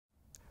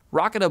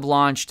RocketHub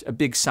launched a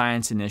big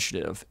science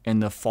initiative in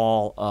the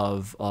fall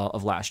of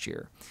last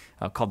year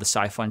called the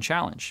Sci-Fund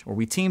Challenge, where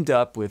we teamed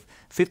up with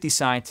 50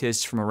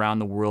 scientists from around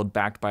the world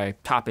backed by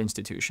top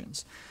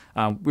institutions.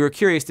 We were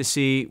curious to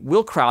see,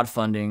 will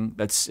crowdfunding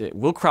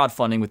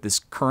with this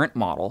current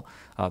model,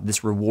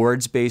 this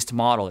rewards-based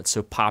model that's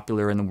so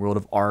popular in the world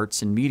of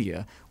arts and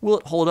media, will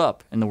it hold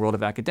up in the world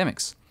of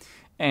academics?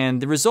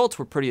 And the results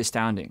were pretty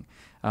astounding.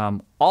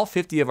 All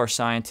 50 of our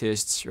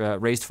scientists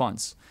raised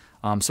funds.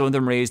 Some of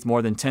them raised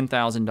more than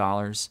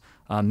 $10,000.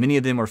 Many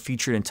of them are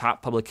featured in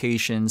top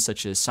publications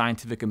such as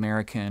Scientific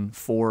American,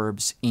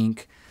 Forbes,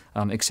 Inc.,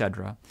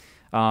 etc.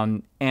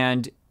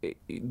 And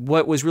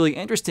what was really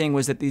interesting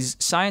was that these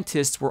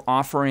scientists were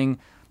offering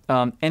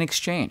an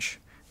exchange.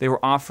 They were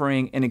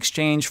offering an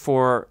exchange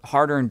for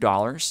hard-earned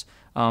dollars.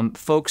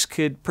 Folks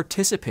could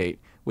participate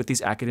with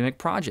these academic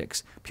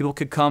projects. People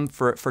could come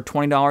for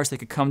 $20. They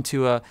could come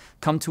to a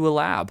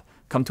lab.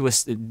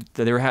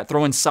 They were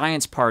throwing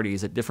science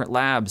parties at different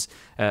labs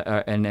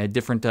and at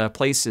different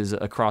places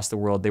across the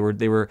world.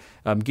 They were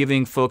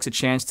giving folks a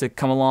chance to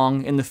come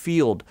along in the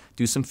field,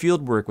 do some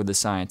field work with the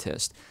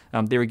scientist.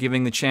 They were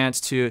giving the chance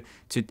to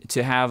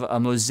have a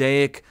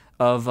mosaic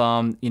of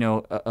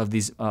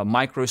these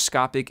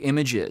microscopic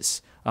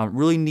images,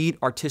 really neat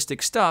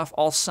artistic stuff,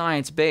 all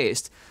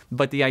science-based.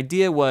 But the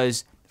idea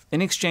was,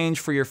 in exchange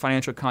for your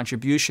financial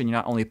contribution, you're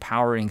not only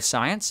powering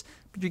science,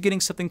 but you're getting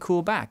something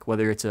cool back.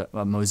 Whether it's a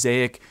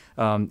mosaic,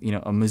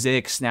 a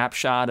mosaic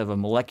snapshot of a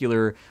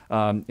molecular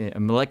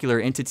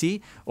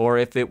entity, or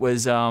if it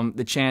was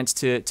the chance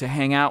to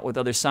hang out with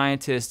other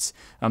scientists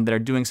that are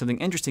doing something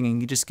interesting,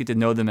 and you just get to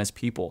know them as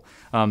people.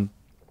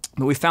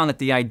 But we found that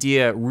the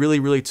idea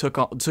really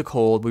took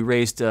hold. We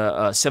raised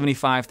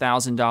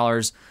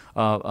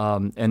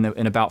 $75,000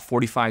 in about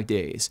 45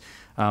 days.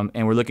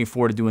 And we're looking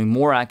forward to doing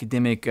more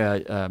academic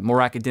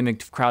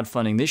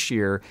crowdfunding this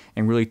year,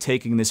 and really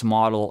taking this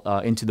model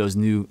into those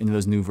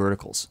new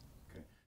verticals.